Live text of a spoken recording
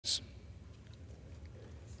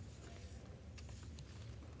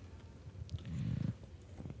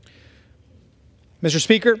Mr.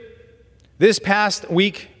 Speaker, this past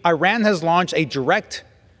week, Iran has launched a direct,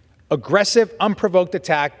 aggressive, unprovoked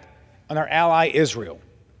attack on our ally Israel.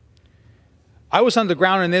 I was on the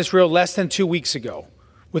ground in Israel less than 2 weeks ago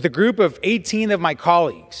with a group of 18 of my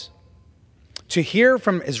colleagues to hear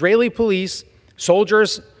from Israeli police,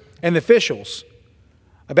 soldiers, and officials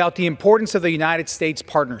about the importance of the United States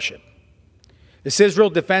partnership. As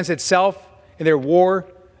Israel defends itself in their war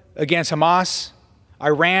against Hamas,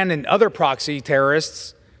 Iran, and other proxy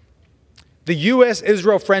terrorists, the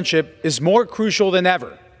U.S.-Israel friendship is more crucial than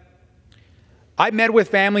ever. I met with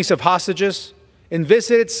families of hostages and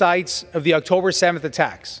visited sites of the October 7th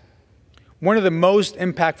attacks, one of the most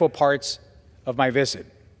impactful parts of my visit.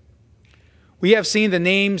 We have seen the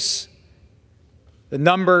names, the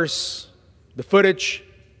numbers, the footage,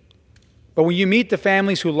 but when you meet the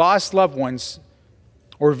families who lost loved ones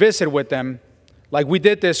or visit with them, like we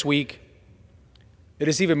did this week, it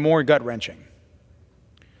is even more gut-wrenching.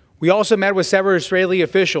 We also met with several Israeli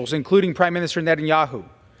officials, including Prime Minister Netanyahu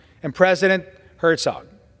and President Herzog.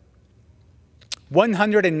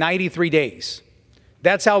 193 days.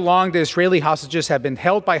 That's how long the Israeli hostages have been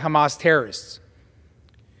held by Hamas terrorists.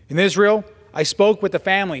 In Israel, I spoke with the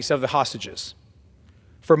families of the hostages.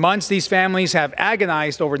 For months, these families have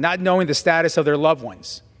agonized over not knowing the status of their loved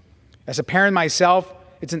ones. As a parent myself,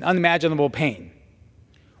 it's an unimaginable pain.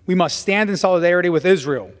 We must stand in solidarity with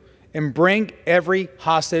Israel and bring every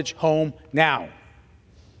hostage home now.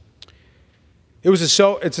 It's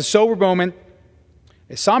a sober moment,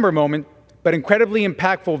 a somber moment, but incredibly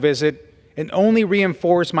impactful visit, and only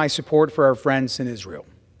reinforced my support for our friends in Israel.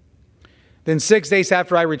 Then 6 days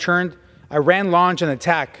after I returned, Iran launched an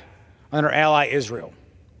attack on our ally Israel.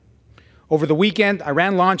 Over the weekend,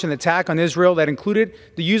 Iran launched an attack on Israel that included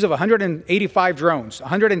the use of 185 drones,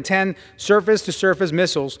 110 surface-to-surface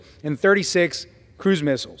missiles, and 36 cruise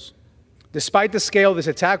missiles. Despite the scale, this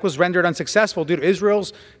attack was rendered unsuccessful due to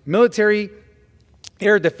Israel's military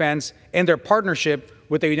air defense and their partnership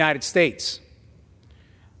with the United States.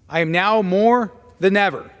 I am now more than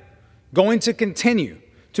ever going to continue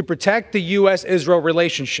to protect the U.S.-Israel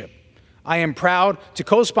relationship. I am proud to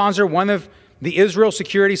co-sponsor one of the Israel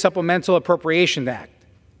Security Supplemental Appropriation Act.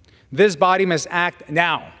 This body must act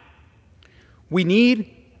now. We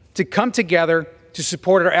need to come together to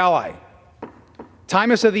support our ally.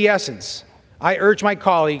 Time is of the essence. I urge my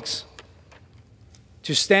colleagues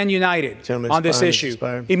to stand united on this issue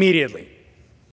immediately.